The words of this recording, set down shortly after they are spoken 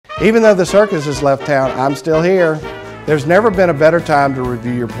Even though the circus has left town, I'm still here. There's never been a better time to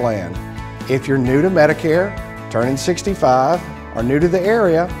review your plan. If you're new to Medicare, turning 65, or new to the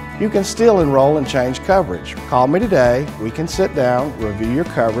area, you can still enroll and change coverage. Call me today. We can sit down, review your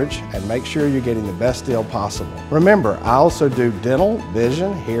coverage, and make sure you're getting the best deal possible. Remember, I also do dental,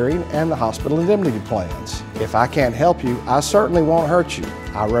 vision, hearing, and the hospital indemnity plans. If I can't help you, I certainly won't hurt you.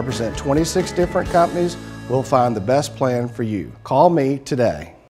 I represent 26 different companies. We'll find the best plan for you. Call me today.